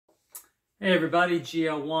Hey everybody,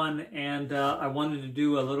 GL1, and I wanted to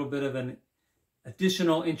do a little bit of an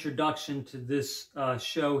additional introduction to this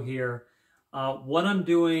show here. What I'm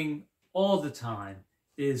doing all the time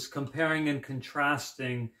is comparing and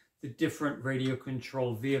contrasting the different radio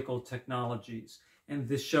control vehicle technologies, and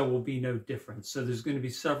this show will be no different. So there's going to be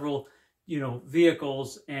several,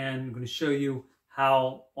 vehicles, and I'm going to show you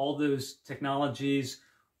how all those technologies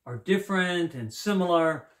are different and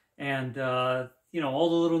similar, and all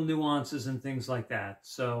the little nuances and things like that.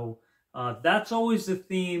 So that's always the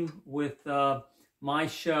theme with my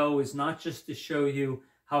show, is not just to show you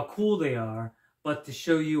how cool they are, but to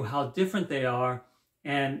show you how different they are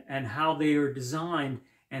and how they are designed.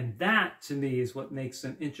 And that, to me, is what makes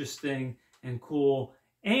them interesting and cool.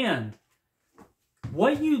 And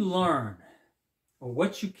what you learn, or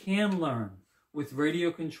what you can learn with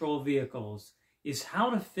radio control vehicles, is how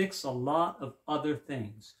to fix a lot of other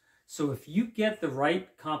things. So if you get the right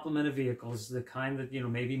complement of vehicles, the kind that,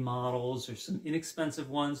 maybe models or some inexpensive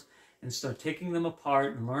ones, and start taking them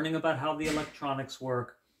apart and learning about how the electronics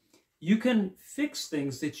work, you can fix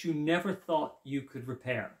things that you never thought you could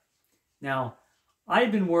repair. Now,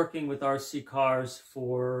 I've been working with RC cars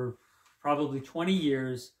for probably 20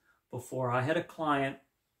 years before I had a client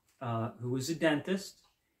who was a dentist,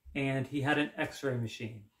 and he had an X-ray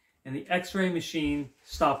machine. And the X-ray machine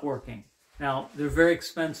stopped working. Now, they're very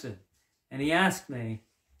expensive. And he asked me,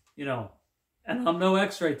 and I'm no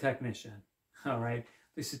X-ray technician, all right?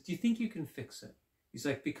 He said, do you think you can fix it? He's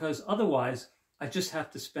like, because otherwise, I just have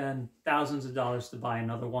to spend thousands of dollars to buy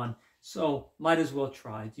another one, so might as well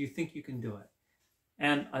try. Do you think you can do it?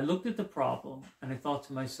 And I looked at the problem, and I thought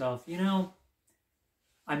to myself,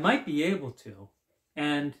 I might be able to,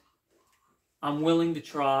 and I'm willing to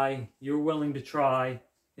try, you're willing to try.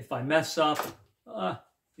 If I mess up,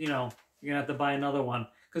 you're going to have to buy another one,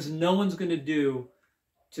 because no one's going to do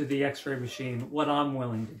to the X-ray machine what I'm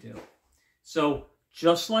willing to do. So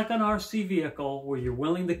just like an RC vehicle where you're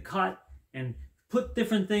willing to cut and put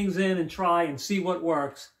different things in and try and see what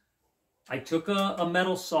works, I took a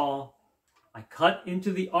metal saw, I cut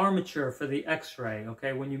into the armature for the X-ray,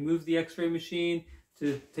 okay? When you move the X-ray machine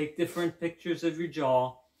to take different pictures of your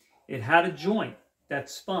jaw, it had a joint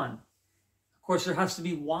that spun. Of course, there has to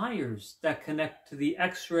be wires that connect to the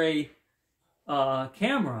X-ray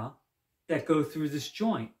camera that go through this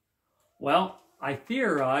joint. Well, I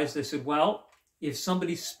theorized, I said, well, if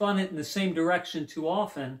somebody spun it in the same direction too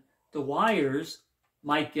often, the wires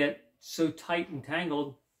might get so tight and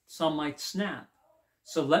tangled, some might snap.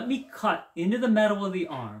 So let me cut into the metal of the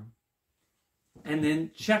arm and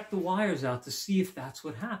then check the wires out to see if that's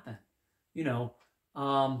what happened.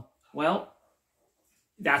 Well,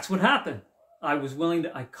 that's what happened.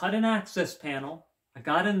 I cut an access panel. I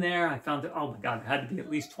got in there. I found that, oh my God, there had to be at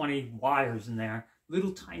least 20 wires in there.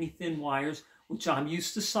 Little tiny thin wires, which I'm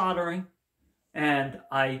used to soldering. And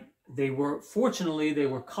fortunately, they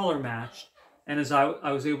were color matched. And as I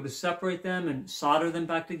was able to separate them and solder them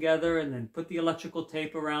back together and then put the electrical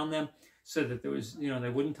tape around them so that there was, they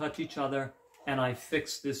wouldn't touch each other. And I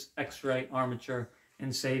fixed this X-ray armature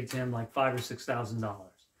and saved him like $5,000 or $6,000.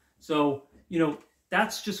 So,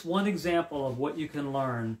 that's just one example of what you can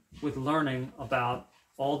learn with learning about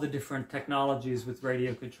all the different technologies with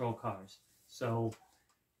radio control cars. So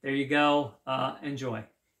there you go. Enjoy.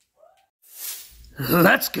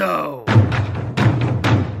 Let's go.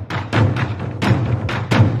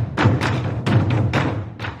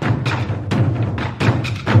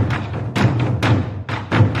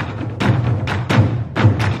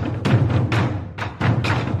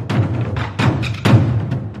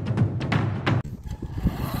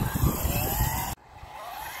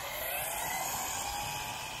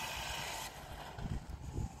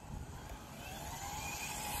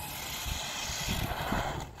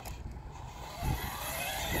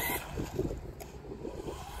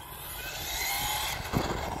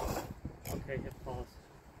 Okay, hit pause.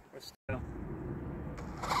 Or still.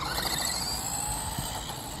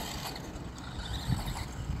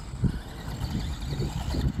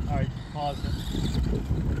 All right, pause it.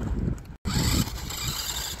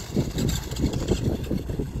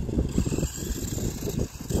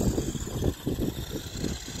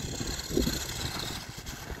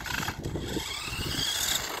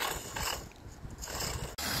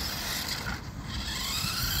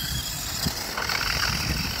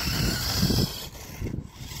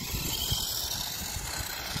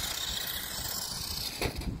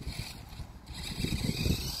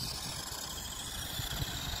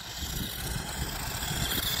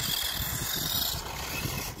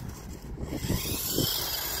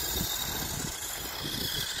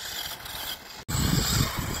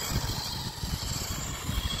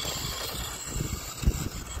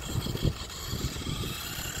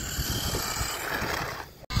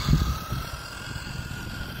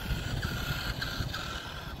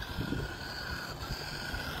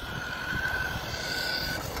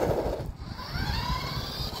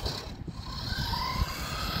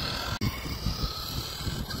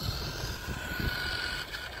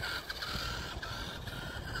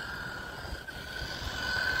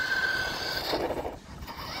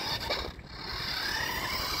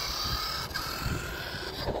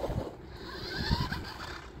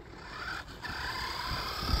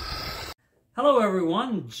 Hello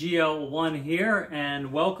everyone, GL1 here,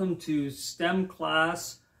 and welcome to STEM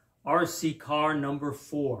class RC car number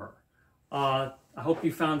 4. I hope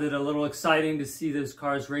you found it a little exciting to see those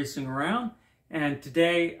cars racing around, and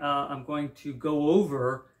today I'm going to go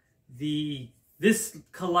over this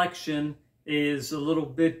collection is a little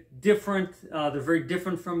bit different. They're very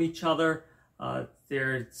different from each other.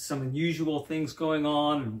 There's some unusual things going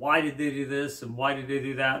on, and why did they do this, and why did they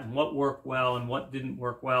do that, and what worked well, and what didn't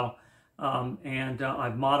work well.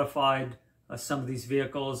 I've modified some of these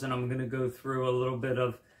vehicles, and I'm going to go through a little bit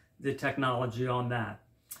of the technology on that.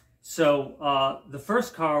 So the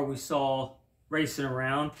first car we saw racing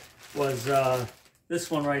around was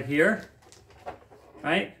this one right here,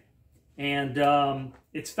 right? And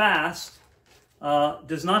it's fast,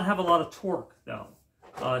 does not have a lot of torque though.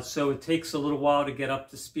 So it takes a little while to get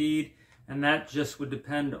up to speed, and that just would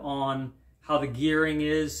depend on how the gearing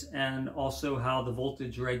is and also how the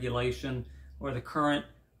voltage regulation or the current,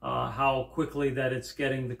 how quickly that it's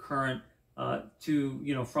getting the current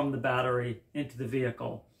from the battery into the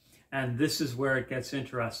vehicle. And this is where it gets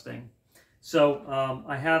interesting. So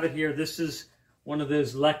I have it here. This is one of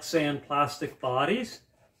those Lexan plastic bodies.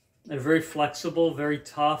 They're very flexible, very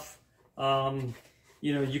tough.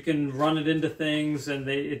 You can run it into things and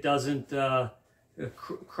it doesn't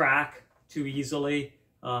crack too easily.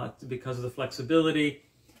 Because of the flexibility.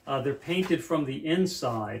 They're painted from the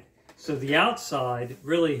inside, so the outside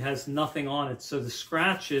really has nothing on it, so the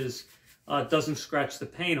scratches doesn't scratch the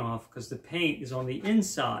paint off because the paint is on the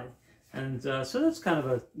inside. And so that's kind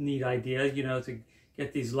of a neat idea, to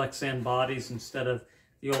get these Lexan bodies instead of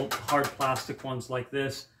the old hard plastic ones like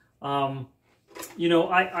this. I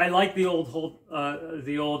like the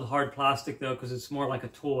old hard plastic though, because it's more like a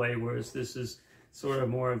toy, whereas this is sort of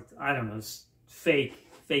more of, I don't know,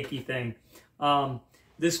 fakey thing.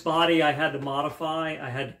 This body I had to modify. I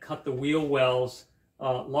had to cut the wheel wells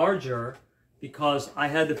larger because I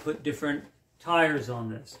had to put different tires on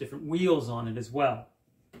this, different wheels on it as well.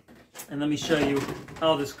 And let me show you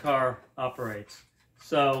how this car operates.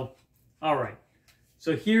 So, all right.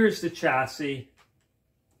 So here's the chassis,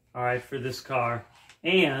 all right, for this car.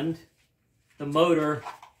 And the motor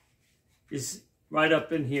is right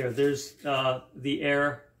up in here. There's the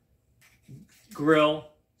air grill,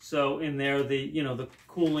 so in there the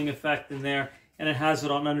cooling effect in there, and it has it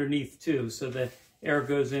on underneath too, so the air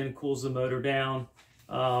goes in, cools the motor down.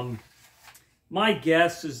 My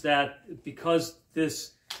guess is that because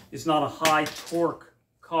this is not a high torque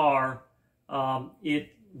car,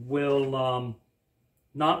 it will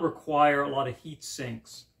not require a lot of heat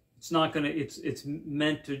sinks. It's not going to. It's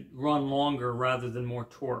meant to run longer rather than more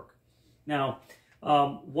torque. Now,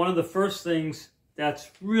 one of the first things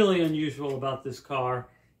that's really unusual about this car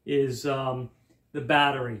is the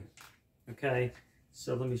battery. Okay,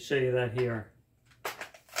 so let me show you that here.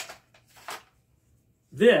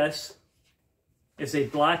 This is a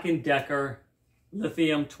Black & Decker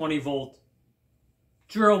lithium 20-volt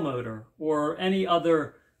drill motor, or any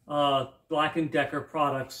other Black & Decker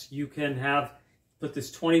products. You can put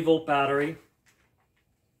this 20-volt battery,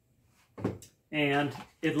 and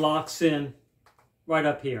it locks in right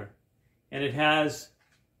up here. And it has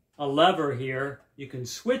a lever here. You can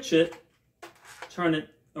switch it, turn it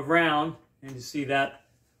around, and you see that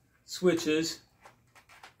switches.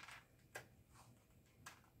 I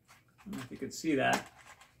don't know if you can see that.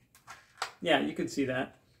 Yeah, you can see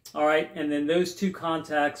that. All right, and then those two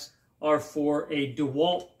contacts are for a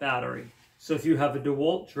DeWalt battery. So if you have a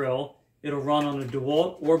DeWalt drill, it'll run on a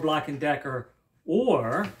DeWalt or Black & Decker,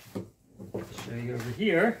 or, I'll show you over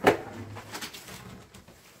here,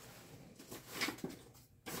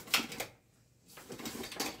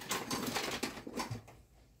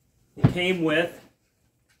 came with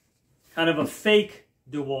kind of a fake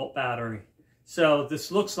DeWalt battery. So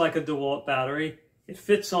this looks like a DeWalt battery. It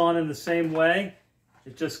fits on in the same way.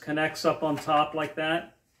 It just connects up on top like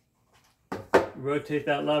that. You rotate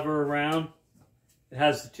that lever around. It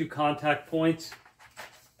has the two contact points,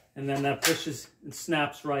 and then that pushes and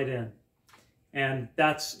snaps right in. And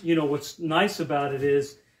that's, what's nice about it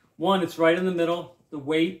is, one, it's right in the middle. The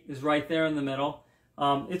weight is right there in the middle.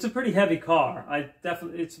 It's a pretty heavy car.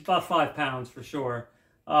 It's about 5 pounds for sure.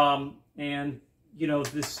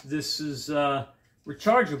 This is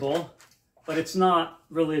rechargeable, but it's not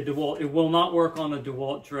really a DeWalt. It will not work on a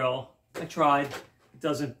DeWalt drill. I tried. It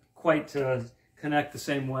doesn't quite connect the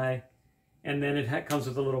same way. And then it comes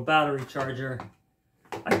with a little battery charger.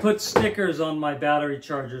 I put stickers on my battery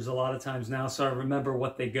chargers a lot of times now, so I remember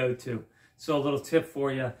what they go to. So a little tip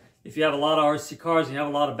for you: if you have a lot of RC cars and you have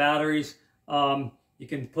a lot of batteries, you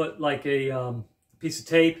can put like a piece of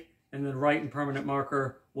tape and then write in permanent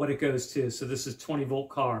marker what it goes to. So this is 20-volt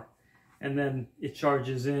car. And then it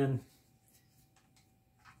charges in,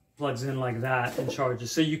 plugs in like that and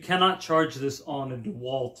charges. So you cannot charge this on a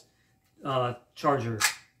DeWalt charger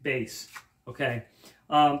base, okay?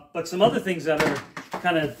 But some other things that are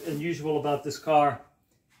kind of unusual about this car.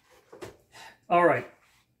 All right,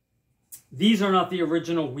 these are not the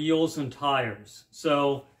original wheels and tires.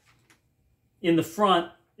 So in the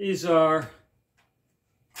front, these are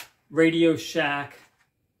Radio Shack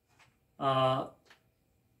type.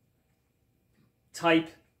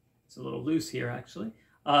 It's a little loose here, actually.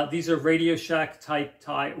 These are Radio Shack type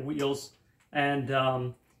tire wheels, and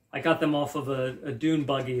I got them off of a dune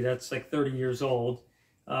buggy that's like 30 years old.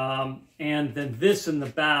 And then this in the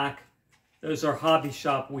back, those are Hobby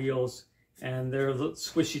Shop wheels, and they're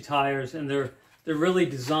squishy tires, and they're really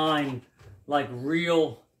designed like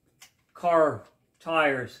real car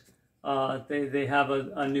tires. They have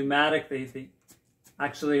a pneumatic. They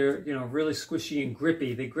actually are, you know, really squishy and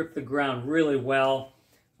grippy. They grip the ground really well.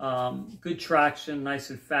 Good traction, nice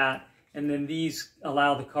and fat. And then these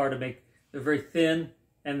allow the car to make, they're very thin,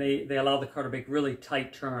 and they allow the car to make really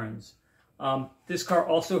tight turns. This car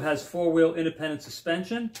also has four-wheel independent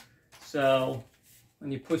suspension. So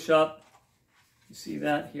when you push up, you see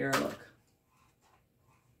that here, look.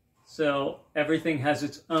 So everything has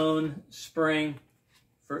its own spring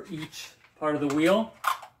for each part of the wheel.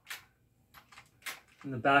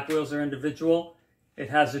 And the back wheels are individual. It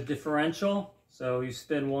has a differential. So you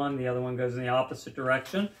spin one, the other one goes in the opposite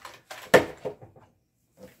direction.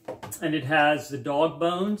 And it has the dog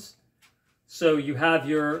bones. So you have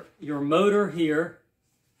your motor here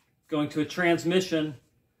going to a transmission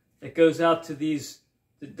that goes out to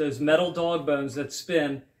those metal dog bones that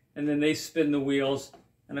spin, and then they spin the wheels.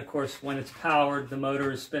 And of course, when it's powered, the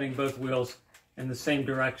motor is spinning both wheels in the same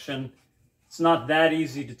direction. It's not that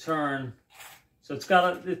easy to turn. So it's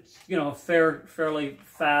you know, fairly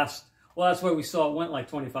fast. Well, that's why we saw it went like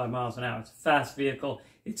 25 miles an hour. It's a fast vehicle.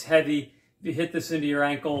 It's heavy. If you hit this into your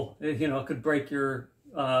ankle, you know, it could break your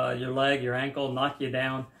leg, your ankle, knock you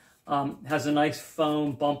down. Has a nice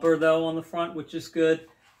foam bumper though on the front, which is good.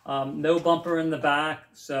 No bumper in the back,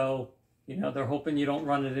 so you know they're hoping you don't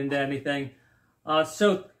run it into anything.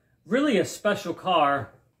 So really a special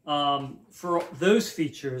car for those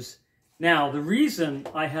features. Now the reason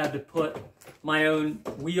I had to put my own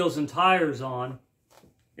wheels and tires on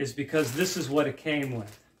is because this is what it came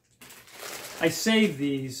with. I saved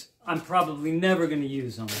these. I'm probably never going to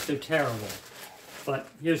use them. They're terrible. But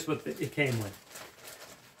here's what it came with.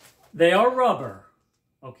 They are rubber,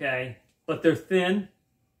 okay, but they're thin.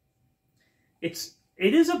 It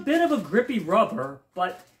is a bit of a grippy rubber,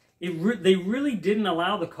 but they really didn't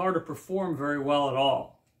allow the car to perform very well at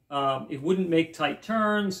all. It wouldn't make tight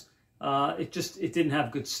turns. It didn't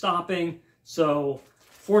have good stopping. So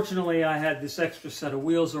fortunately, I had this extra set of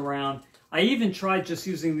wheels around. I even tried just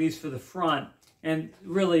using these for the front, and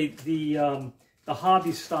really the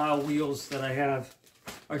hobby style wheels that I have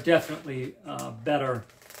are definitely better.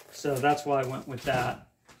 So that's why I went with that.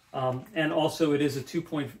 And also it is a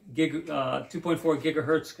 2.4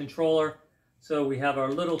 gigahertz controller. So we have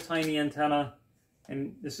our little tiny antenna,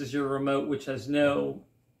 and this is your remote, which has no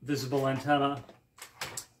visible antenna.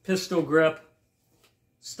 Pistol grip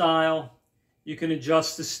style. You can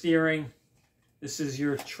adjust the steering. This is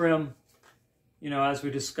your trim. You know, as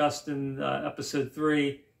we discussed in episode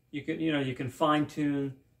 3, you can fine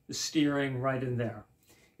tune the steering right in there.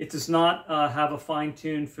 It does not have a fine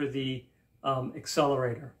tune for the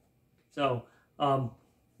accelerator. So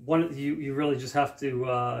you really just have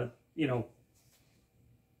to, you know,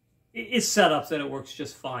 it's set up that it works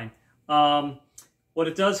just fine. What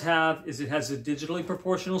it does have is it has a digitally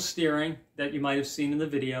proportional steering that you might have seen in the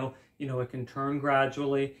video. You know, it can turn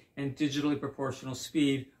gradually, and digitally proportional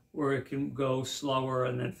speed, where it can go slower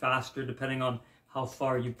and then faster depending on how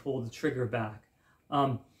far you pull the trigger back.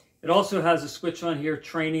 It also has a switch on here,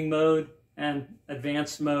 training mode and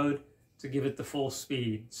advanced mode, to give it the full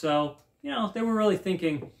speed. So, you know, they were really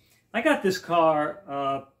thinking. I got this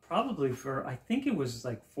car probably for, I think it was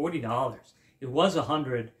like $40. It was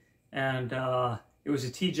 $100, and it was a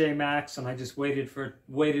TJ Maxx, and I just waited for it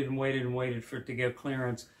to get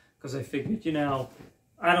clearance, because I figured, you know,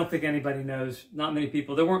 I don't think anybody knows, not many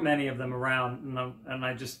people, there weren't many of them around, and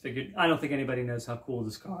I just figured, I don't think anybody knows how cool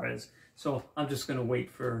this car is. So I'm just going to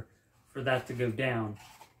wait for that to go down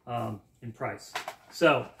in price.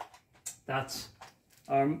 So that's,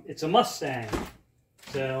 it's a Mustang.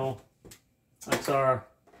 So that's our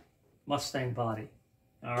Mustang body.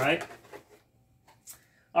 All right.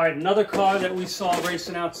 All right, another car that we saw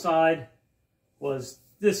racing outside was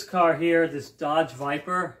this car here, this Dodge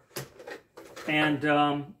Viper.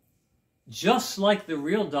 And just like the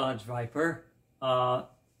real Dodge Viper,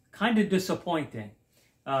 kind of disappointing.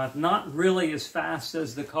 Not really as fast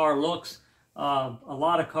as the car looks. A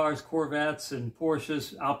lot of cars, Corvettes and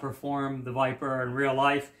Porsches, outperform the Viper in real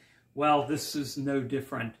life. Well, this is no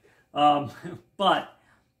different. But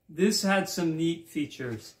this had some neat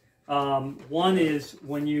features. One is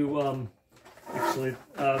when you,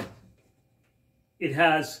 it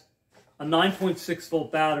has a 9.6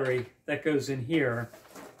 volt battery that goes in here,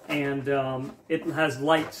 and it has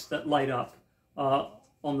lights that light up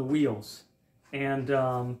on the wheels. And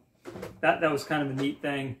that was kind of a neat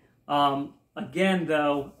thing. Again,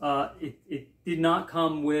 though, it did not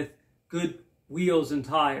come with good wheels and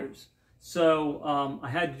tires. So I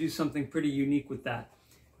had to do something pretty unique with that.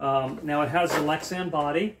 Now it has a Lexan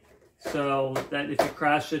body, so that if you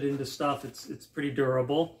crash it into stuff, it's pretty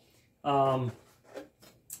durable.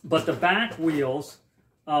 But the back wheels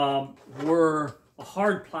were a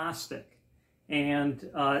hard plastic, and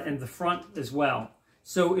the front as well.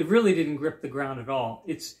 So it really didn't grip the ground at all.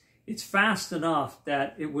 It's fast enough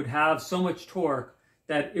that it would have so much torque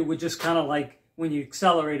that it would just kind of like, when you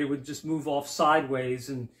accelerate, it would just move off sideways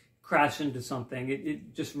and crash into something.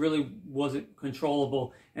 It just really wasn't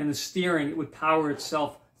controllable. And the steering, it would power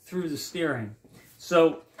itself through the steering.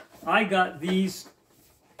 So I got these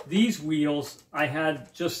wheels. I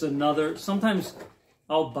had just another, sometimes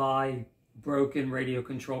I'll buy broken radio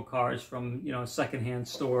control cars from, a secondhand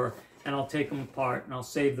store, and I'll take them apart and I'll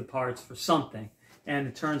save the parts for something. And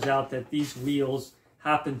it turns out that these wheels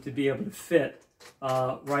happen to be able to fit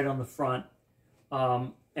right on the front.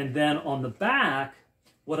 And then on the back,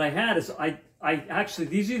 what I had is I actually,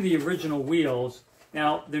 these are the original wheels.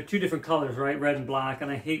 Now, they're two different colors, right? Red and black, and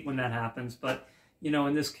I hate when that happens. But,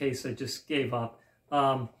 in this case, I just gave up.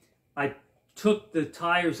 I took the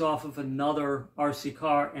tires off of another RC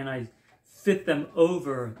car, and I fit them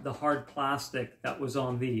over the hard plastic that was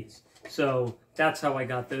on these. So that's how I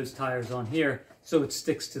got those tires on here, so it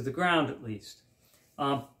sticks to the ground at least.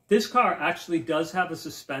 This car actually does have a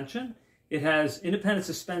suspension. It has independent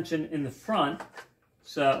suspension in the front,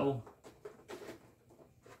 so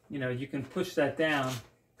you can push that down.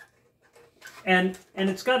 And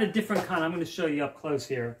it's got a different kind. I'm going to show you up close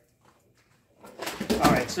here.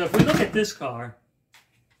 All right, so if we look at this car,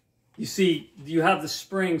 you see you have the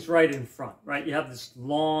springs right in front, right? You have this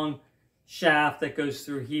long shaft that goes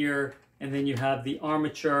through here, and then you have the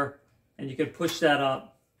armature, and you can push that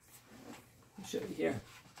up. I'll show you here.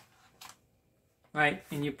 Right,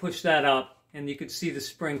 and you push that up, and you can see the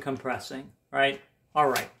spring compressing, right? All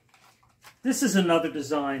right. This is another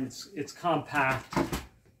design. It's compact,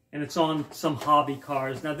 and it's on some hobby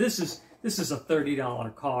cars. Now this is a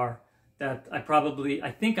 $30 car that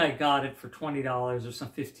I think I got it for $20 or some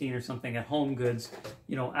 $15 or something at Home Goods,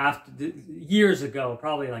 after years ago,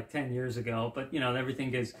 probably like 10 years ago. But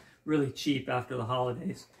everything is really cheap after the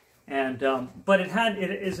holidays. And but it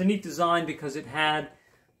is a neat design because it had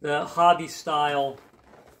the hobby style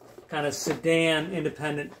kind of sedan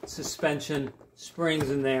independent suspension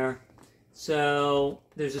springs in there. So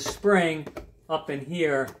there's a spring up in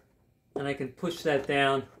here, and I can push that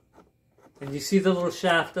down. And you see the little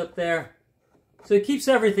shaft up there? So it keeps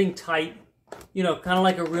everything tight, kind of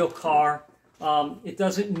like a real car. It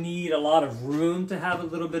doesn't need a lot of room to have a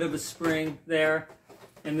little bit of a spring there.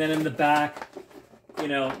 And then in the back,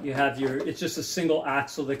 you have it's just a single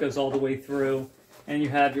axle that goes all the way through. And you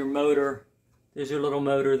have your motor. There's your little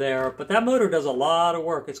motor there. But that motor does a lot of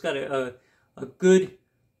work. It's got a good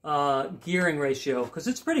gearing ratio, because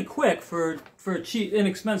it's pretty quick for a cheap,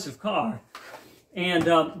 inexpensive car. And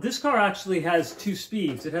this car actually has 2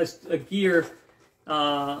 speeds. It has a gear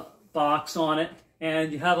box on it,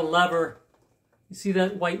 and you have a lever. You see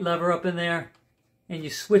that white lever up in there? And you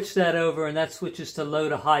switch that over, and that switches to low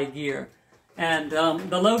to high gear. And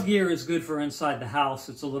the low gear is good for inside the house.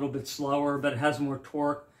 It's a little bit slower, but it has more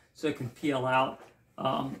torque, so it can peel out.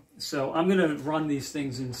 So I'm going to run these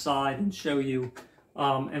things inside and show you.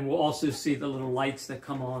 And we'll also see the little lights that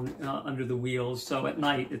come on under the wheels. So at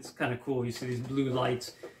night, it's kind of cool. You see these blue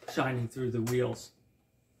lights shining through the wheels.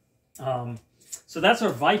 So that's our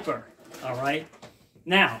Viper, all right?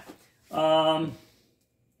 Now, there's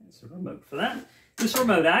a remote for that. This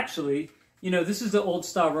remote actually, this is the old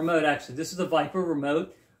style remote actually. This is the Viper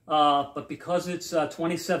remote, but because it's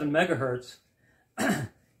 27 megahertz,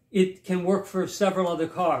 it can work for several other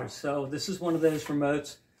cars. So this is one of those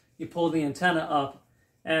remotes. You pull the antenna up,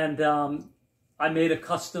 and I made a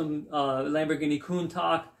custom Lamborghini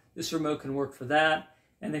Countach. This remote can work for that,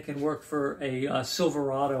 and it can work for a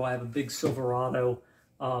Silverado. I have a big Silverado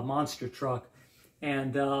monster truck,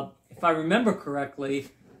 and if I remember correctly,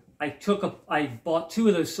 I bought two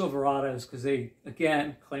of those Silverados because they,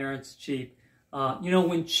 again, clearance, cheap. You know,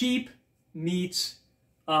 when cheap meets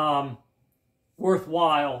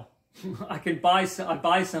worthwhile, I buy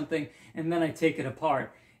something and then I take it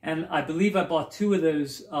apart. And I believe I bought two of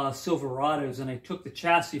those Silverados, and I took the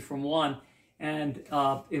chassis from one. And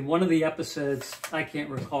in one of the episodes, I can't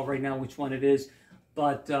recall right now which one it is,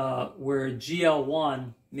 but where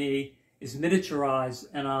GL1, me, is miniaturized,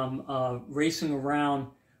 and I'm racing around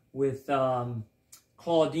with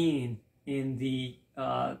Claudine in the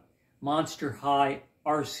Monster High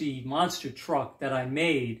RC monster truck that I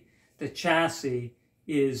made. The chassis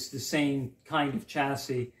is the same kind of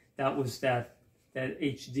chassis that was that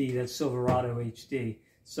HD, that Silverado HD.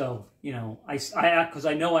 So, you know, because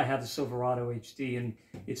I know I have the Silverado HD in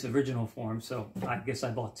its original form, so I guess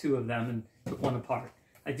I bought two of them and took one apart.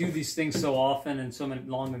 I do these things so often and so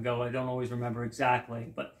long ago, I don't always remember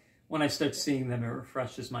exactly, but when I start seeing them, it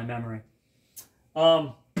refreshes my memory.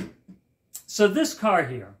 So this car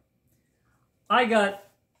here, I got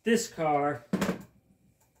this car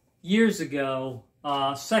years ago,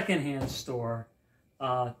 secondhand store.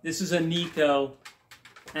 This is a Nico,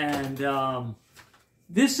 and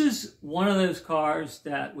this is one of those cars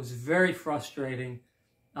that was very frustrating.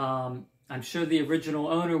 I'm sure the original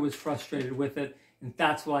owner was frustrated with it, and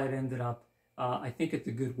that's why it ended up, I think, at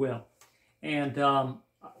the Goodwill. And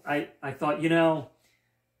I thought, you know,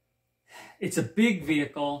 it's a big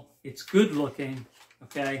vehicle, it's good looking,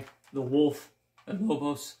 okay, the Wolf, the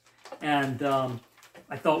Lobos, and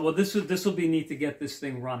I thought, well, this will be neat to get this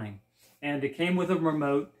thing running. And it came with a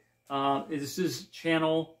remote. This is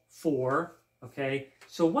channel 4, okay?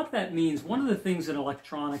 So what that means, one of the things in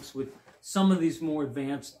electronics with some of these more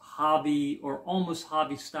advanced hobby or almost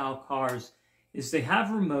hobby style cars is they have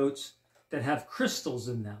remotes that have crystals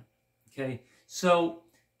in them, okay? So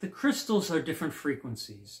the crystals are different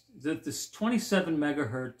frequencies. This 27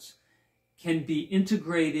 megahertz can be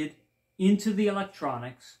integrated into the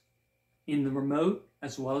electronics in the remote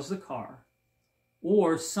as well as the car.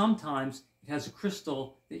 Or sometimes it has a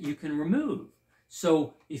crystal that you can remove.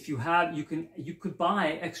 So if you have, you could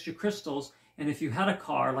buy extra crystals, and if you had a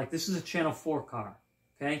car, like this is a channel 4 car,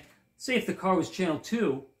 okay? Say if the car was channel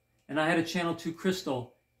 2, and I had a channel 2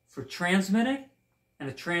 crystal for transmitting, and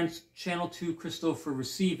a channel 2 crystal for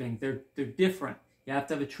receiving. They're different. You have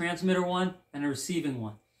to have a transmitter one and a receiving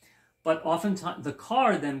one. But oftentimes, the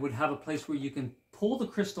car then would have a place where you can pull the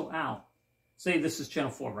crystal out. Say this is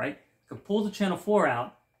channel 4, right? You can pull the channel 4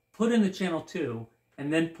 out, put in the channel 2,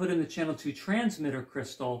 and then put in the channel 2 transmitter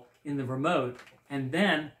crystal in the remote, and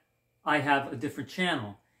then I have a different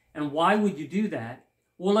channel. And why would you do that?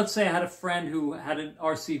 Well, let's say I had a friend who had an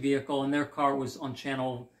RC vehicle and their car was on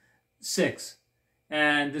channel 6.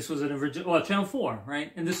 And this was an original, well, channel 4,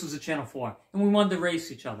 right? And this was a channel 4. And we wanted to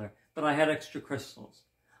race each other, but I had extra crystals.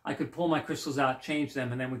 I could pull my crystals out, change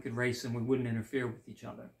them, and then we could race and we wouldn't interfere with each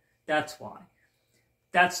other. That's why.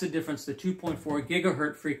 That's the difference. The 2.4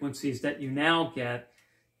 gigahertz frequencies that you now get,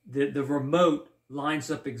 the remote lines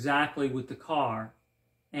up exactly with the car,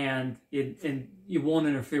 and you won't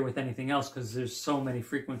interfere with anything else because there's so many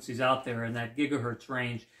frequencies out there in that gigahertz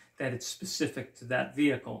range that it's specific to that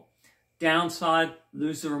vehicle. Downside,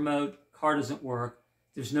 lose the remote, car doesn't work,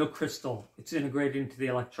 there's no crystal, it's integrated into the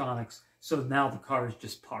electronics, so now the car is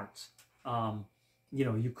just parts. You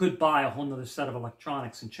know, you could buy a whole nother set of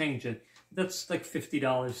electronics and change it. That's like $50,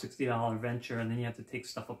 $60 venture, and then you have to take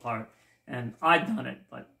stuff apart. And I've done it,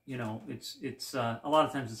 but you know, it's a lot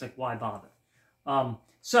of times it's like, why bother?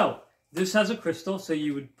 So this has a crystal, so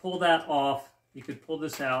you would pull that off. You could pull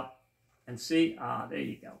this out and see, there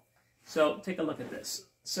you go. So take a look at this.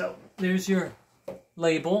 So there's your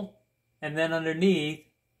label, and then underneath,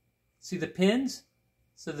 see the pins?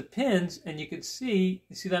 So the pins, and you can see,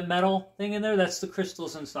 you see that metal thing in there? That's the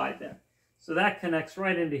crystals inside there. So that connects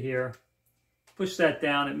right into here. Push that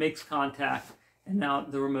down, it makes contact, and now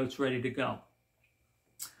the remote's ready to go.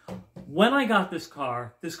 When I got this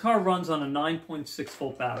car runs on a 9.6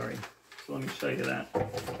 volt battery. So let me show you that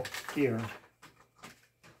here.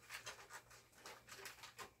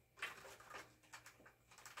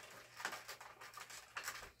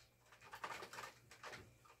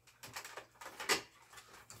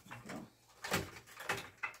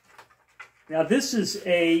 Now this is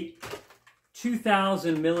a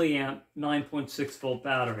 2000 milliamp 9.6 volt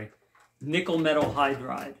battery, nickel metal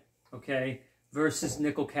hydride, okay, versus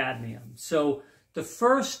nickel cadmium. So the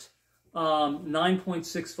first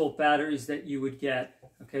 9.6 volt batteries that you would get,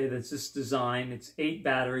 okay, that's this design, it's 8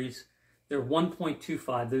 batteries. They're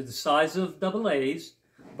 1.25. They're the size of AA's,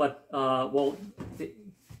 but well,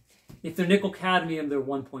 If they're nickel cadmium, they're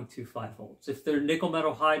 1.25 volts. If they're nickel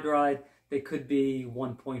metal hydride, they could be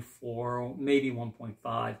 1.4, maybe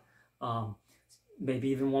 1.5, maybe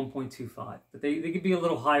even 1.25. But they could be a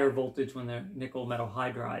little higher voltage when they're nickel metal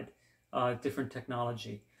hydride, different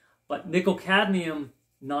technology. But nickel cadmium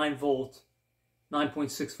 9 volt,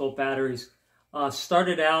 9.6 volt batteries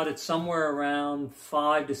started out at somewhere around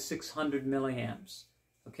 500 to 600 milliamps.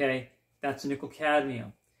 Okay, that's nickel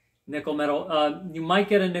cadmium. Nickel metal, you might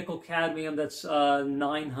get a nickel cadmium that's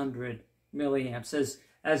 900 milliamps.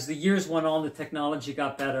 As the years went on, the technology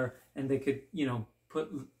got better, and they could, you know,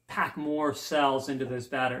 pack more cells into those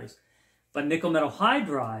batteries. But nickel metal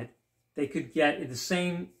hydride, they could get in the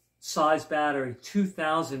same size battery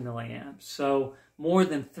 2,000 milliamps. So more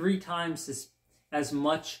than 3 times as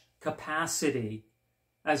much capacity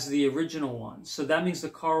as the original one. So that means the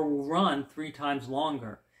car will run 3 times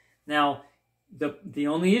longer. Now, the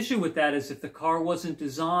only issue with that is if the car wasn't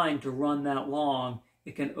designed to run that long,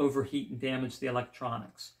 it can overheat and damage the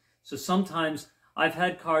electronics. So sometimes I've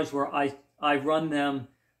had cars where I run them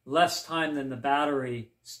less time than the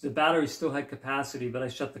battery. The battery still had capacity, but I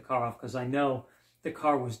shut the car off because I know the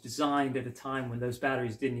car was designed at a time when those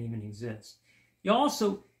batteries didn't even exist. You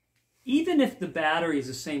also, even if the battery is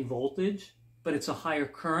the same voltage, but it's a higher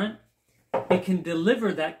current, it can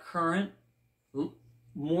deliver that current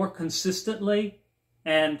more consistently,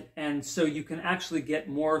 and so you can actually get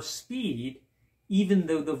more speed even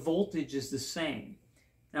though the voltage is the same.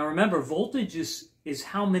 Now remember, voltage is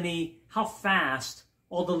how fast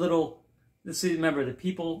all the little, let's see, remember the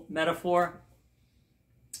people metaphor,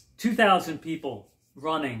 2,000 people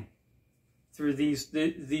running through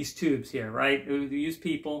these tubes here, right? We use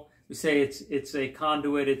people. We say it's a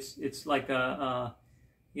conduit. It's like a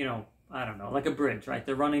you know, I don't know, like a bridge, right?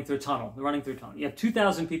 They're running through a tunnel. They're running through a tunnel. You have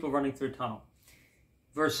 2,000 people running through a tunnel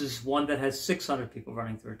versus one that has 600 people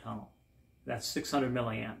running through a tunnel. That's 600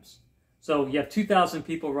 milliamps. So you have 2,000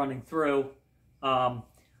 people running through,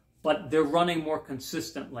 but they're running more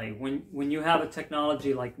consistently. When you have a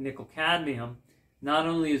technology like nickel cadmium, not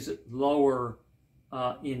only is it lower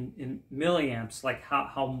in milliamps, like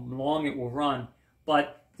how long it will run,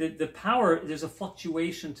 but the power, there's a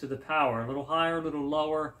fluctuation to the power, a little higher, a little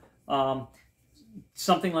lower.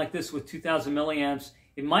 Something like this with 2,000 milliamps,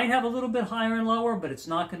 it might have a little bit higher and lower, but it's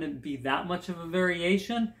not going to be that much of a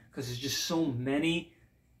variation because there's just so many,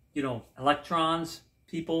 you know, electrons,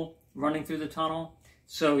 people running through the tunnel.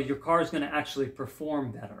 So your car is going to actually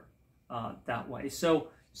perform better that way. So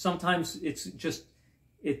sometimes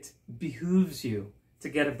it behooves you to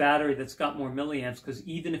get a battery that's got more milliamps, because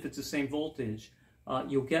even if it's the same voltage,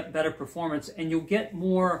 you'll get better performance and you'll get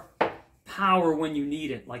more power when you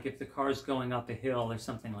need it, like if the car is going up a hill or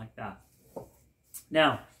something like that.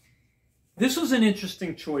 Now, this was an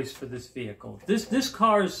interesting choice for this vehicle. This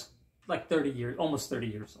car is like 30 years, almost 30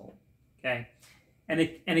 years old, okay? And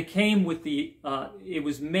it came with the, it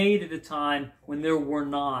was made at a time when there were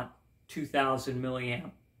not 2,000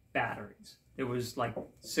 milliamp batteries. It was like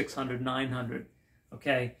 600, 900,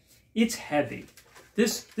 okay? It's heavy.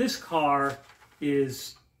 This car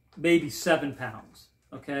is maybe 7 pounds,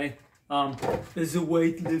 okay? As a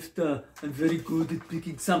weightlifter, I'm very good at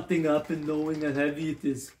picking something up and knowing how heavy it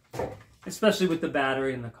is, especially with the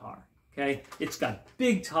battery in the car, okay? It's got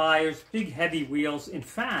big tires, big heavy wheels. In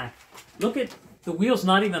fact, look at the wheel's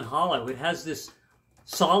not even hollow. It has this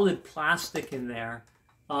solid plastic in there.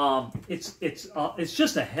 It's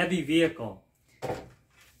just a heavy vehicle.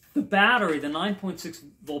 The battery, the 9.6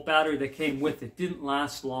 volt battery that came with it, didn't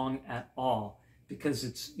last long at all because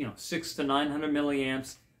it's, you know, 600 to 900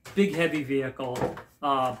 milliamps. Big heavy vehicle.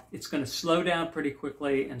 It's going to slow down pretty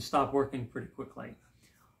quickly and stop working pretty quickly.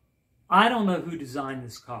 I don't know who designed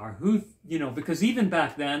this car. Who, you know, because even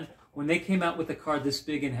back then, when they came out with a car this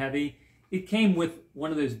big and heavy, it came with one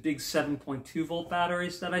of those big 7.2 volt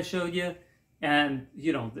batteries that I showed you, and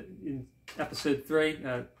you know, in episode 3,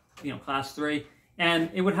 you know, class 3, and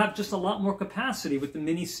it would have just a lot more capacity with the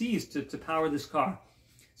mini C's to power this car.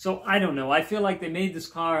 So I don't know. I feel like they made this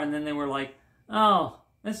car and then they were like, oh,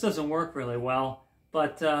 this doesn't work really well,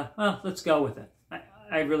 but well, let's go with it.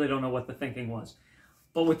 I really don't know what the thinking was.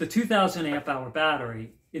 But with the 2,000 amp hour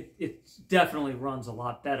battery, it definitely runs a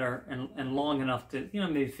lot better and long enough to, you know,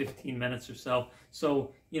 maybe 15 minutes or so.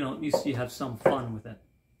 So, you know, at least you have some fun with it.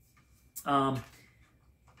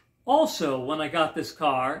 Also, when I got this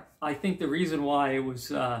car, I think the reason why it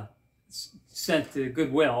was sent to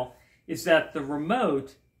Goodwill is that the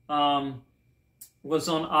remote was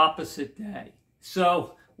on opposite day.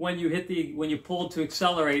 So when you pulled to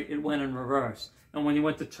accelerate, it went in reverse. And when you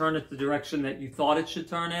went to turn it the direction that you thought it should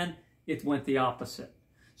turn in, it went the opposite.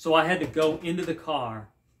 So I had to go into the car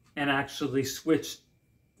and actually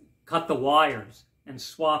cut the wires and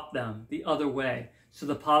swap them the other way, so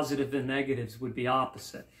the positive and negatives would be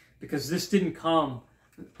opposite. Because this didn't come,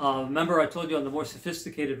 remember I told you on the more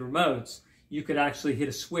sophisticated remotes, you could actually hit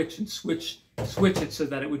a switch and switch it so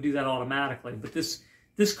that it would do that automatically. But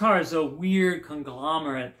this car is a weird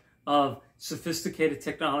conglomerate of sophisticated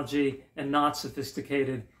technology and not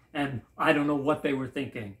sophisticated, and I don't know what they were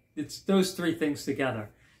thinking. It's those three things together.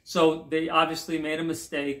 So they obviously made a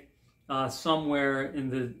mistake somewhere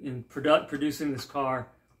in producing this car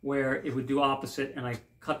where it would do opposite, and I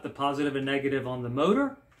cut the positive and negative on the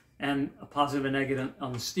motor and a positive and negative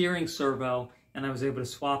on the steering servo, and I was able to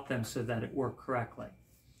swap them so that it worked correctly.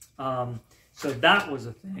 So that was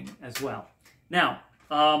a thing as well. Now,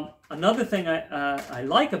 another thing I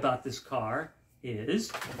like about this car is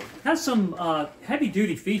it has some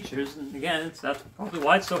heavy-duty features, and again, that's probably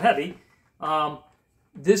why it's so heavy.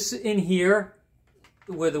 This in here,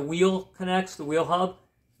 where the wheel connects, the wheel hub,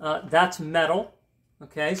 that's metal.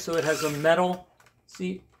 Okay, so it has a metal,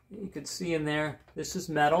 see, you can see in there, this is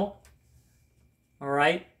metal. All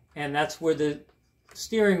right, and that's where the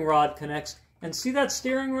steering rod connects. And see that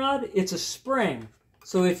steering rod? It's a spring.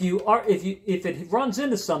 So if it runs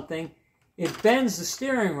into something, it bends the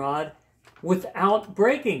steering rod without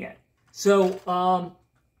breaking it. So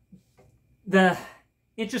the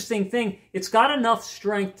interesting thing, it's got enough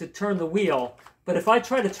strength to turn the wheel, but if I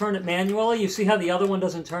try to turn it manually, you see how the other one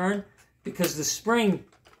doesn't turn? Because the spring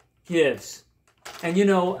gives. And you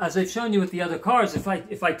know, as I've shown you with the other cars, if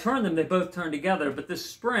I turn them, they both turn together, but this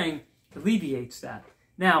spring alleviates that.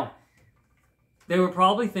 Now, they were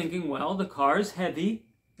probably thinking, well, the car is heavy,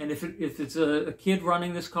 and if it's a kid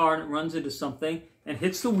running this car and it runs into something and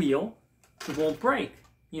hits the wheel, it won't break,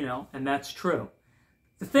 you know, and that's true.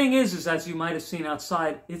 The thing is as you might have seen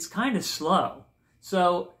outside, it's kind of slow.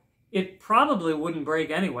 So it probably wouldn't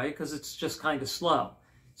break anyway because it's just kind of slow.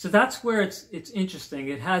 So that's where it's interesting.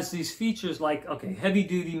 It has these features like, okay,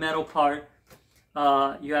 heavy-duty metal part.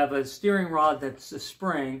 You have a steering rod that's a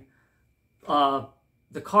spring.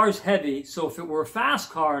 The car's heavy, so if it were a fast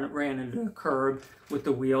car and it ran into a curb with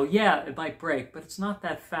the wheel, yeah, it might break, but it's not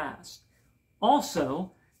that fast.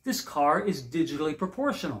 Also, this car is digitally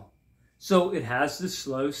proportional. So it has the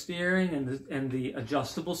slow steering and the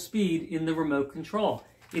adjustable speed in the remote control.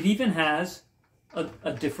 It even has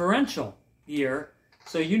a differential here.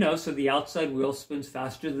 So you know, so the outside wheel spins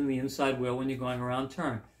faster than the inside wheel when you're going around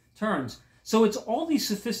turns. So it's all these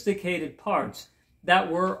sophisticated parts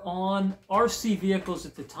that were on RC vehicles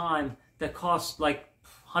at the time that cost like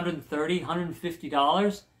 $130,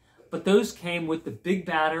 $150. But those came with the big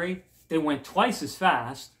battery. They went twice as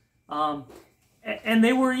fast. And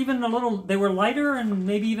they were even they were lighter and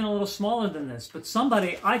maybe even a little smaller than this. But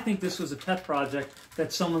I think this was a pet project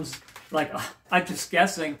that someone's like, I'm just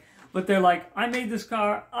guessing, but they're like, I made this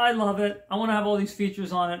car, I love it, I want to have all these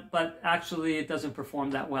features on it, but actually it doesn't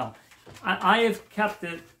perform that well. I have kept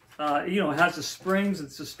it, you know, it has the springs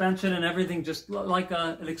and suspension and everything, just like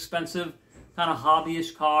an expensive kind of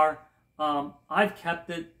hobbyish car. I've kept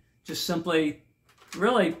it just simply,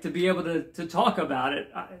 really, to be able to talk about it.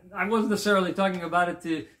 I wasn't necessarily talking about it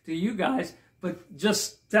to you guys, but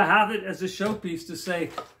just to have it as a showpiece to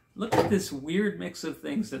say, look at this weird mix of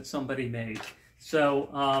things that somebody made.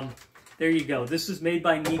 So there you go. This is made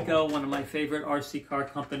by Nico, one of my favorite RC car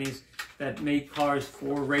companies that made cars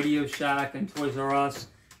for Radio Shack and Toys R Us.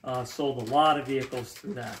 Sold a lot of vehicles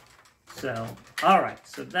through that. So, all right.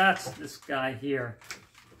 So that's this guy here.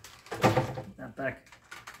 Put that back.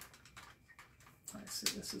 Let's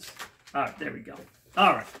see. This is, all right. There we go.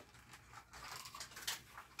 All right.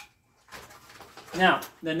 Now,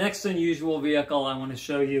 the next unusual vehicle I want to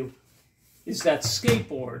show you is that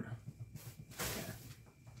skateboard.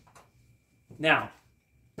 Now,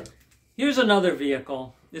 here's another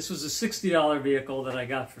vehicle. This was a $60 vehicle that I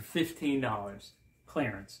got for $15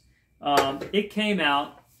 clearance. It came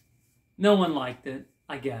out. No one liked it,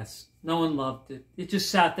 I guess. No one loved it. It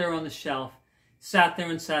just sat there on the shelf. Sat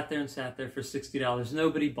there and sat there and sat there for $60.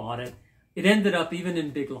 Nobody bought it. It ended up even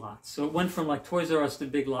in Big Lots. So it went from like Toys R Us to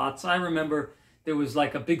Big Lots. I remember there was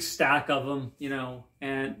like a big stack of them, you know,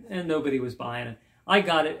 and nobody was buying it. I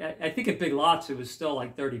got it, I think at Big Lots it was still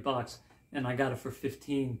like 30 bucks. And I got it for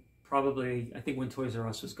 15, probably, I think when Toys R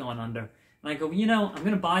Us was going under. And I go, you know, I'm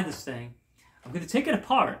going to buy this thing. I'm going to take it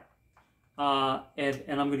apart. And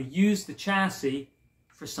I'm going to use the chassis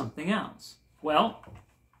for something else. Well,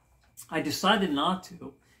 I decided not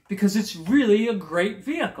to because it's really a great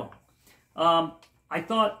vehicle. I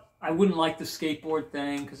thought I wouldn't like the skateboard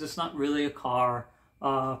thing because it's not really a car.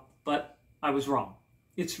 But I was wrong.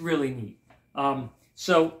 It's really neat.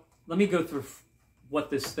 So let me go through what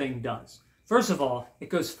this thing does. First of all, it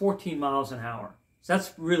goes 14 miles an hour. So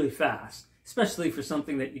that's really fast, especially for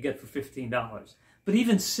something that you get for $15. But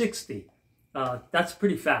even 60, that's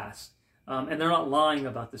pretty fast. And they're not lying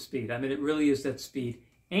about the speed. I mean, it really is that speed.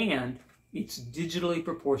 And it's digitally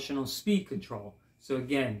proportional speed control. So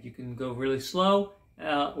again, you can go really slow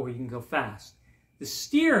or you can go fast. The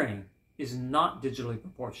steering is not digitally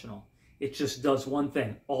proportional. It just does one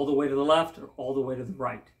thing, all the way to the left or all the way to the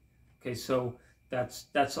right. Okay, so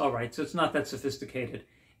that's all right. So it's not that sophisticated.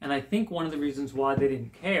 And I think one of the reasons why they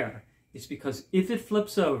didn't care is because if it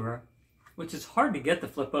flips over, which is hard to get to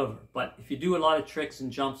flip over, but if you do a lot of tricks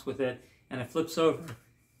and jumps with it and it flips over,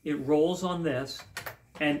 it rolls on this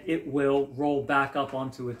and it will roll back up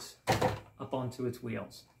onto its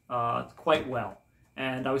wheels quite well.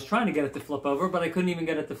 And I was trying to get it to flip over, but I couldn't even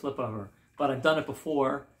get it to flip over. But I've done it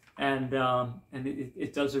before, and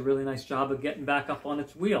it does a really nice job of getting back up on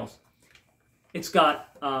its wheels. It's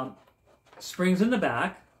got springs in the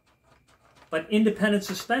back, but independent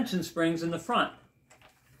suspension springs in the front.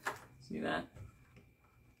 See that?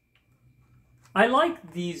 I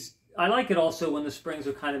like these. I like it also when the springs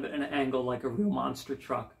are kind of at an angle like a real monster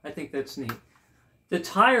truck. I think that's neat. The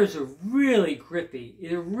tires are really grippy.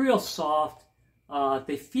 They're real soft.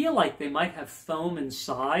 They feel like they might have foam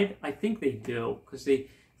inside. I think they do because they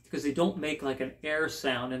don't make like an air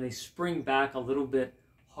sound, and they spring back a little bit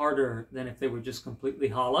harder than if they were just completely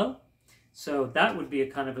hollow. So that would be a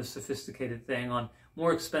kind of a sophisticated thing. On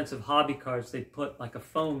more expensive hobby cars, they put like a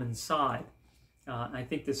foam inside. I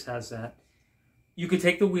think this has that. You could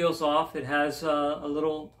take the wheels off. It has a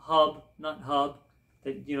little nut hub,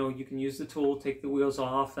 that you can use the tool, take the wheels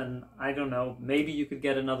off, and I don't know, maybe you could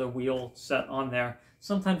get another wheel set on there.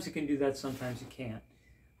 Sometimes you can do that, sometimes you can't.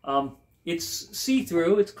 It's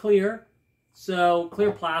see-through, it's clear, so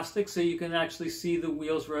clear plastic, so you can actually see the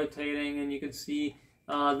wheels rotating, and you can see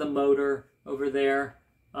the motor over there.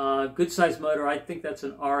 Good size motor. I think that's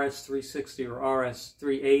an RS360 or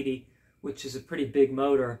RS380, which is a pretty big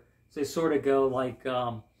motor. So they sort of go like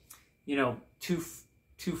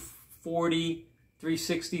 240,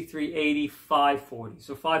 360, 380, 540.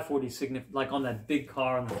 So 540 is significant, like on that big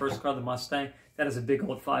car, on the first car, the Mustang, that has a big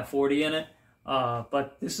old 540 in it.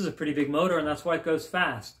 But this is a pretty big motor, and that's why it goes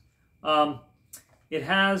fast. It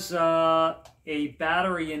has a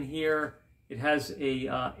battery in here. It has a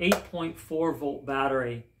 8.4 volt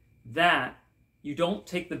battery that you don't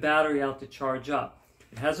take the battery out to charge up.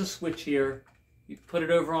 It has a switch here. You put it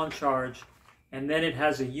over on charge, and then it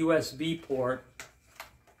has a USB port,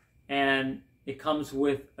 and it comes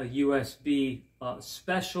with a USB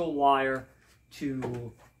special wire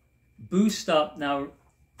to boost up. Now,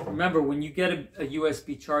 remember, when you get a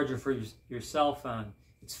USB charger for your cell phone,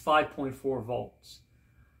 it's 5.4 volts.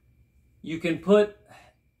 You can put,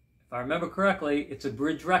 if I remember correctly, it's a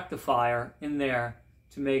bridge rectifier in there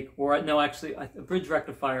to make, or no, actually, a bridge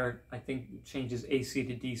rectifier, I think, changes AC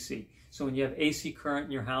to DC. So when you have AC current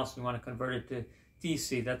in your house and you want to convert it to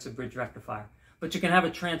DC, that's a bridge rectifier. But you can have a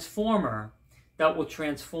transformer that will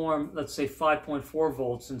transform, let's say, 5.4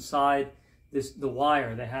 volts inside the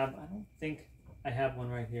wire. They have, I don't think I have one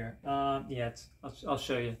right here. Yeah, I'll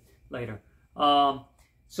show you later.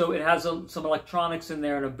 So it has some electronics in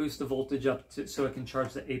there and a boost the voltage up so it can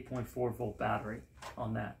charge the 8.4 volt battery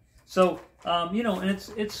on that. So, and it's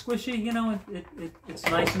squishy, it's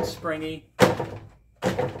nice and springy.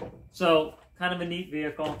 So, kind of a neat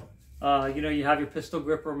vehicle. You have your pistol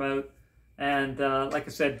grip remote. And like I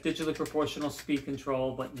said, digitally proportional speed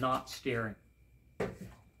control, but not steering. All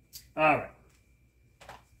right.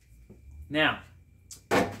 Now,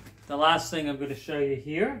 the last thing I'm going to show you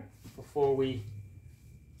here before we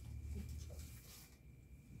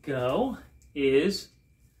go is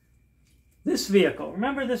this vehicle.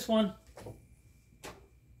 Remember this one?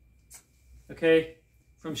 Okay,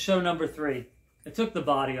 from show number 3. I took the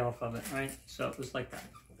body off of it, right? So it was like that.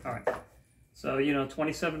 All right. So,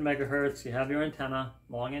 27 megahertz, you have your antenna,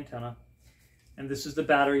 long antenna. And this is the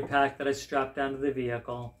battery pack that I strapped down to the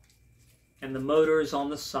vehicle. And the motor is on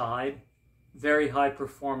the side. Very high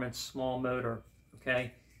performance, small motor,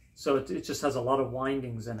 okay? So it just has a lot of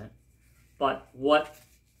windings in it. But what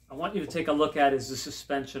I want you to take a look at is the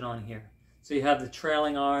suspension on here. So you have the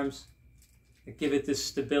trailing arms that give it this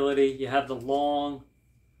stability. You have the long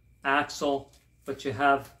axle, but you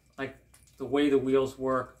have, like, the way the wheels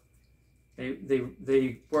work.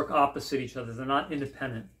 They work opposite each other. They're not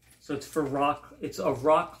independent. So it's for rock. It's a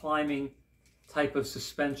rock climbing type of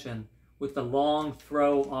suspension with the long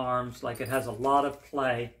throw arms. Like, it has a lot of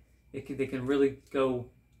play. They can really go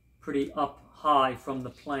pretty up high from the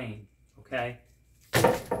plane. Okay.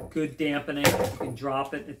 good dampening. You can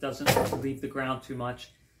drop it. It doesn't leave the ground too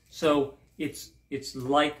much. So it's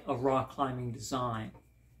like a rock climbing design.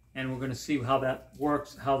 And we're going to see how that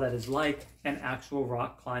works, how that is like an actual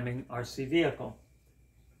rock climbing RC vehicle.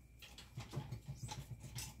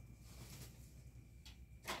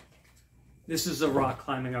 This is a rock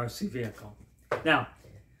climbing RC vehicle. Now,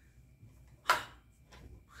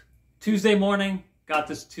 Tuesday morning, got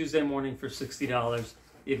this Tuesday morning for $60.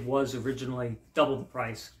 It was originally double the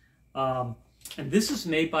price. And this is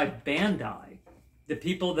made by Bandai, the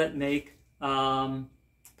people that make Power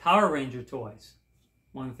Ranger toys.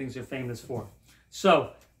 One of the things they're famous for.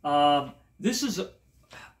 So, this is,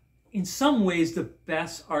 in some ways, the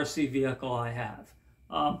best RC vehicle I have.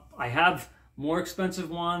 I have more expensive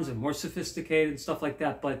ones and more sophisticated and stuff like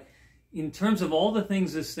that, but in terms of all the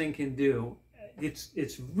things this thing can do,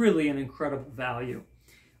 it's really an incredible value.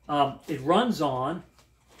 It runs on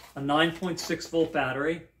a 9.6 volt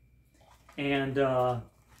battery, and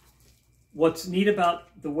what's neat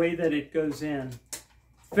about the way that it goes in,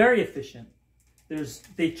 very efficient.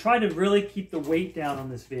 They try to really keep the weight down on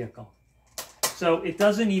this vehicle. So it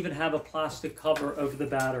doesn't even have a plastic cover over the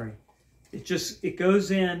battery. It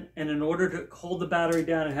goes in, and in order to hold the battery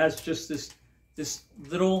down, it has just this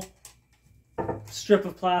little strip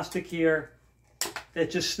of plastic here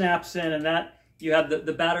that just snaps in, and that you have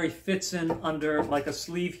the battery fits in under like a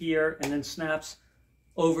sleeve here, and then snaps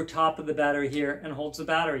over top of the battery here and holds the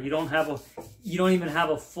battery. You don't even have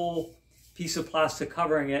a full piece of plastic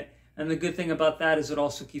covering it. And the good thing about that is it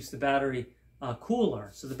also keeps the battery cooler.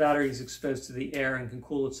 So the battery is exposed to the air and can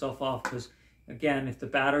cool itself off, because again, if the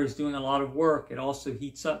battery is doing a lot of work, it also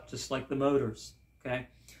heats up just like the motors, okay?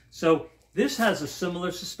 So this has a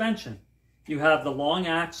similar suspension. You have the long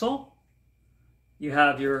axle, you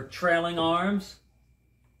have your trailing arms,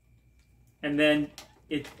 and then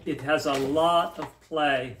it has a lot of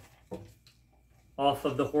play off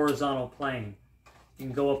of the horizontal plane. You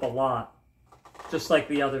can go up a lot, just like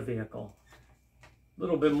the other vehicle. A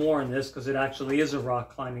little bit more in this because it actually is a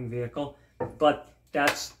rock climbing vehicle, but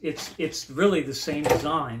it's really the same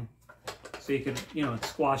design. So you can, it's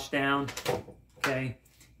squashed down, okay?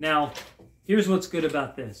 Now, here's what's good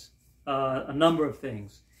about this. A number of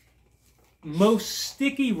things. Most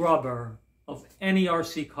sticky rubber of any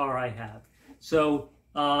RC car I have. So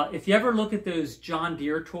if you ever look at those John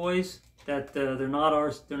Deere toys, that they're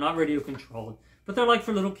not radio controlled, but they're like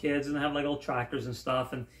for little kids, and they have like little tractors and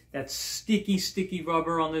stuff, and that sticky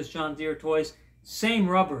rubber on those John Deere toys, same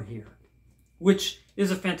rubber here, which is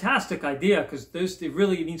a fantastic idea because it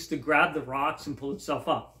really needs to grab the rocks and pull itself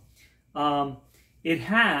up. It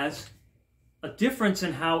has a difference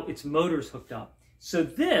in how its motor's hooked up. So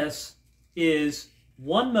this is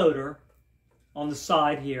one motor on the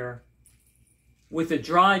side here with a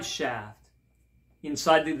drive shaft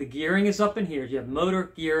inside. The gearing is up in here. You have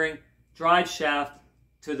motor, gearing, drive shaft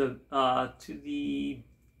to the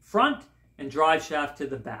front, and drive shaft to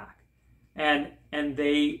the back, and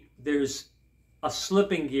there's a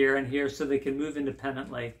slipping gear in here so they can move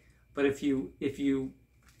independently. But if you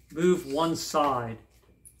move one side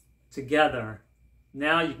together,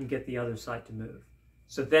 now you can get the other side to move.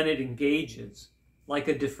 So then it engages like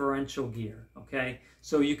a differential gear, okay?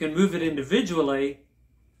 So you can move it individually,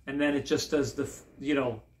 and then it just does the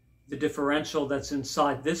differential that's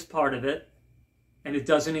inside this part of it, and it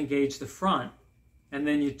doesn't engage the front. And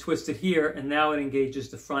then you twist it here, and now it engages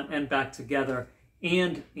the front and back together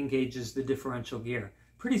and engages the differential gear.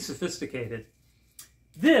 Pretty sophisticated.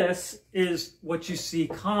 This is what you see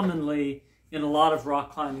commonly in a lot of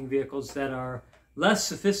rock climbing vehicles that are less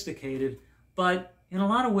sophisticated, but in a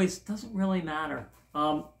lot of ways it doesn't really matter.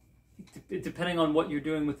 Depending on what you're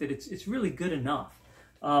doing with it, it's really good enough.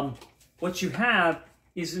 What you have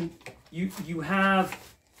is you have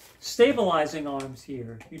stabilizing arms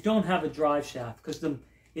here. You don't have a drive shaft because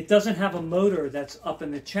it doesn't have a motor that's up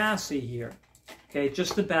in the chassis here. Okay,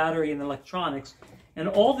 just the battery and electronics. And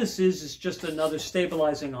all this is just another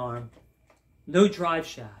stabilizing arm. No drive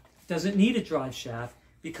shaft. It doesn't need a drive shaft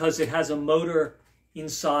because it has a motor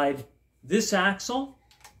inside this axle,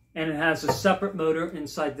 and it has a separate motor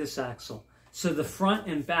inside this axle. So the front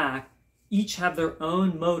and back each have their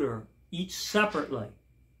own motor, each separately.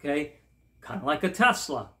 Okay, kind of like a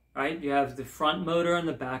Tesla, right? You have the front motor and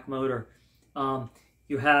the back motor.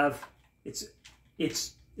 You have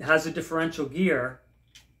it has a differential gear,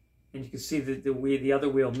 and you can see the other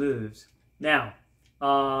wheel moves. Now,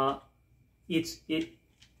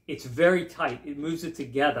 it's very tight. It moves it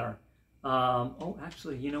together. Oh,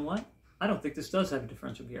 actually, you know what? I don't think this does have a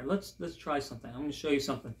differential gear. Let's try something. I'm going to show you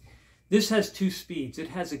something. This has 2 speeds. It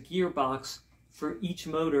has a gearbox for each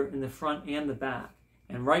motor in the front and the back.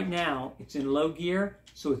 And right now it's in low gear,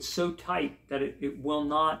 so it's so tight that it will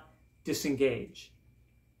not disengage.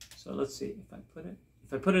 So let's see, if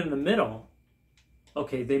I put it in the middle,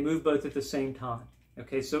 okay, they move both at the same time.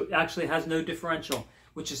 Okay, so it actually has no differential,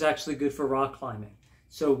 which is actually good for rock climbing.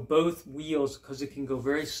 So both wheels, because it can go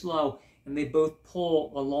very slow, and they both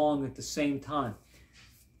pull along at the same time.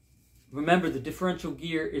 Remember, the differential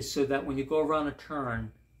gear is so that when you go around a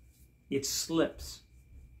turn, it slips.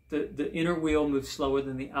 The inner wheel moves slower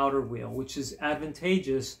than the outer wheel, which is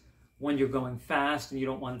advantageous when you're going fast and you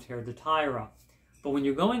don't want to tear the tire up. But when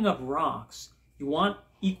you're going up rocks, you want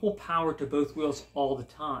equal power to both wheels all the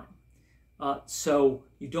time. So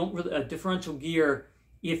you don't really, a differential gear,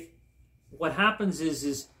 if what happens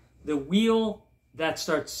is the wheel that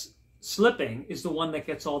starts slipping is the one that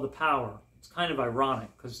gets all the power. It's kind of ironic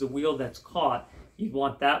because the wheel that's caught, you'd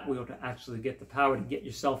want that wheel to actually get the power to get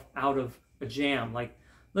yourself out of a jam. Like,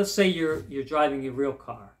 let's say you're driving a real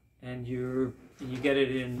car and you get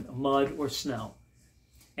it in mud or snow.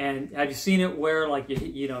 And have you seen it where, like, you're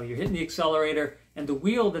hitting the accelerator and the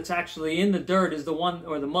wheel that's actually in the dirt is the one,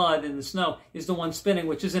 or the mud in the snow is the one spinning,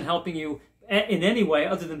 which isn't helping you in any way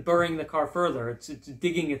other than burying the car further. It's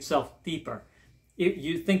digging itself deeper.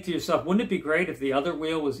 You think to yourself, wouldn't it be great if the other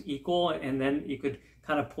wheel was equal and then you could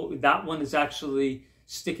kind of pull, that one is actually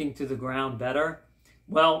sticking to the ground better?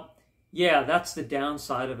 Well, yeah, that's the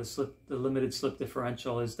downside of the limited slip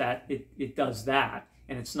differential, is that it does that,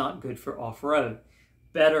 and it's not good for off-road.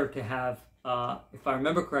 Better to have, if I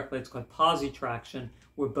remember correctly, it's called posi traction,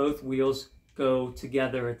 where both wheels go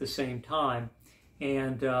together at the same time,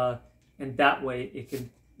 and that way it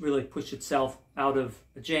can really push itself out of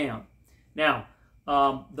a jam. Now,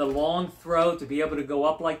 the long throw, to be able to go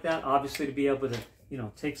up like that, obviously to be able to,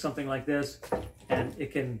 take something like this, and you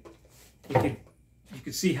can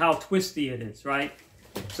see how twisty it is, right?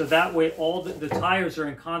 So that way all the tires are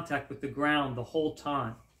in contact with the ground the whole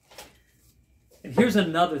time. And here's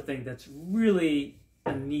another thing that's really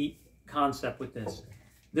a neat concept with this.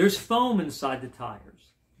 There's foam inside the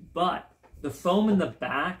tires, but the foam in the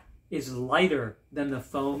back is lighter than the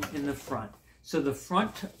foam in the front. So the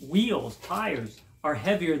front wheels, tires, are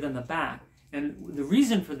heavier than the back. And the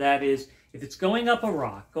reason for that is, if it's going up a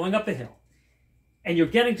rock, going up a hill, and you're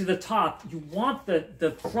getting to the top, you want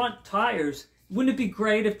the front tires, wouldn't it be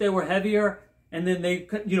great if they were heavier and then they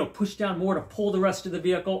could, push down more to pull the rest of the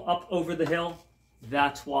vehicle up over the hill?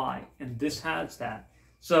 That's why, and this has that.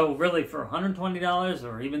 So really, for $120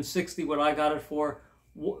 or even $60, what I got it for,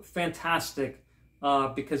 fantastic.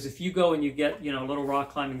 Because if you go and you get, little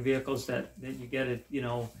rock climbing vehicles that you get at,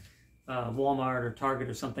 Walmart or Target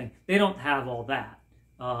or something, they don't have all that.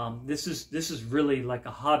 This is really like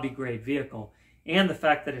a hobby grade vehicle, and the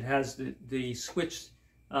fact that it has the switch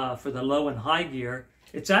for the low and high gear,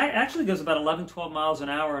 it actually goes about 11-12 miles an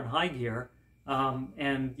hour in high gear.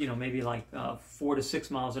 And maybe like 4 to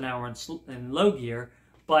 6 miles an hour in low gear,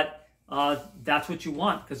 but that's what you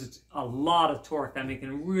want, because it's a lot of torque. I mean, it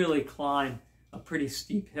can really climb a pretty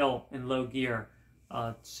steep hill in low gear.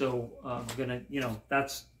 So I'm gonna,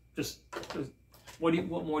 that's just what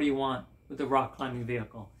more do you want with the rock climbing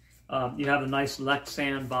vehicle? You have a nice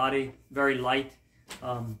Lexan body, very light.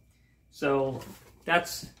 So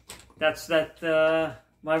that's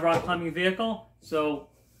my rock climbing vehicle. So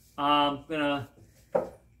I'm gonna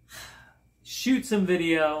shoot some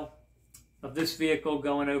video of this vehicle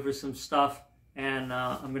going over some stuff, and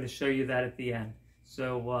I'm gonna show you that at the end.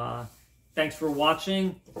 So thanks for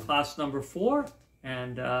watching class number 4,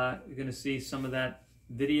 and you're gonna see some of that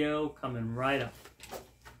video coming right up.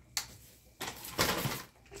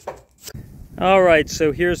 All right,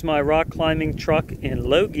 so here's my rock climbing truck in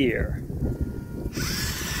low gear.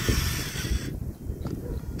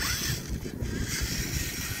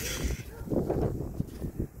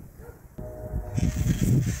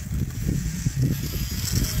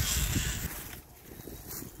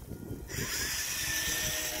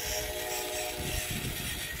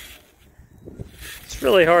 It's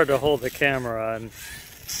really hard to hold the camera and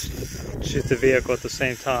shoot the vehicle at the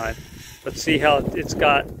same time, but see how it's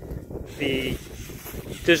got the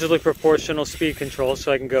digitally proportional speed control,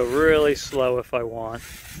 so I can go really slow if I want,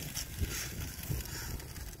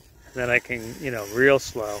 and then I can, real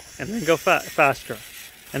slow, and then go faster,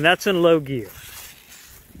 and that's in low gear.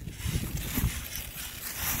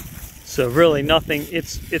 So really nothing,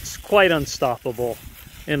 it's quite unstoppable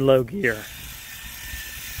in low gear.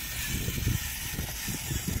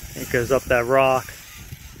 It goes up that rock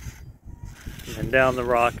and then down the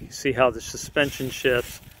rock. You see how the suspension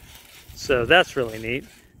shifts. So that's really neat.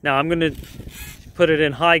 Now I'm going to put it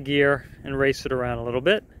in high gear and race it around a little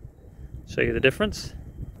bit. Show you the difference.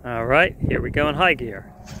 All right, here we go in high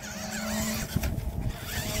gear.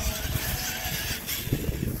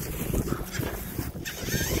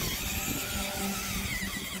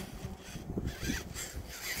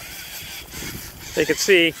 You can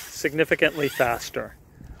see significantly faster.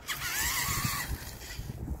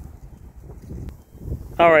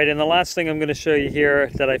 All right, and the last thing I'm going to show you here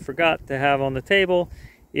that I forgot to have on the table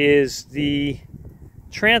is the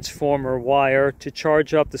transformer wire to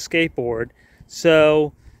charge up the skateboard.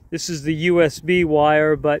 So this is the USB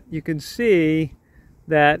wire, but you can see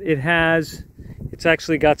that it's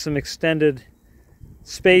actually got some extended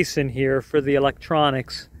space in here for the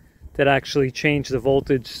electronics that actually change the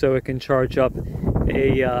voltage so it can charge up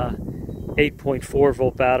a 8.4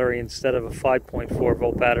 volt battery instead of a 5.4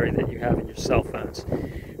 volt battery that you have in your cell phones.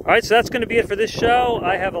 All right, so that's going to be it for this show.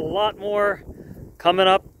 I have a lot more coming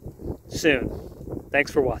up soon. Thanks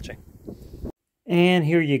for watching. And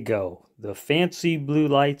here you go, the fancy blue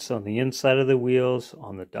lights on the inside of the wheels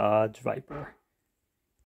on the Dodge Viper.